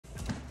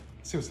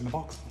Let's see what's in the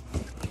box.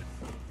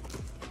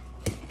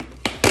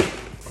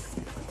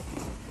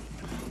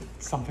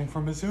 Something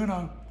from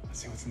Mizuno. Let's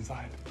see what's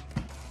inside.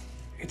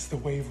 It's the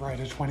Wave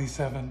Rider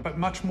 27, but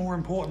much more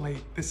importantly,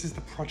 this is the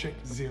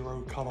Project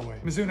Zero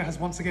colorway. Mizuno has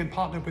once again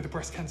partnered with the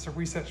Breast Cancer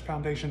Research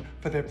Foundation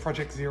for their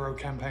Project Zero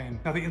campaign.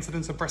 Now, the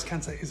incidence of breast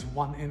cancer is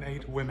 1 in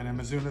 8 women, and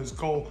Mizuno's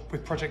goal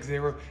with Project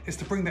Zero is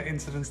to bring that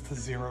incidence to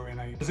 0 in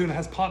 8. Mizuno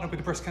has partnered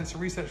with the Breast Cancer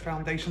Research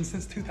Foundation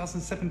since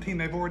 2017.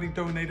 They've already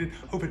donated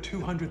over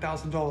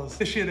 $200,000.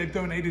 This year, they've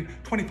donated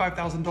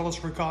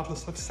 $25,000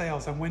 regardless of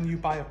sales, and when you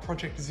buy a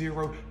Project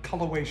Zero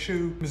colorway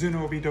shoe, Mizuno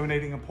will be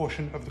donating a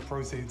portion of the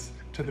proceeds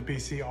to the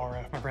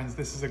bcrf. My friends,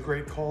 this is a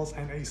great cause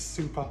and a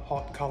super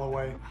hot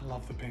colorway. I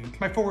love the pink.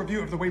 My full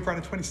review of the Wave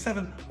Rider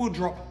 27 will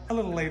drop a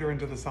little later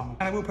into the summer,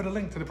 and I will put a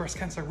link to the Breast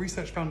Cancer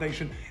Research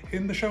Foundation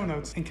in the show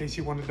notes in case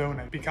you want to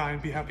donate. Be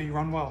kind, be happy,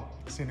 run well.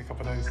 See you in a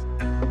couple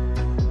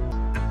of days.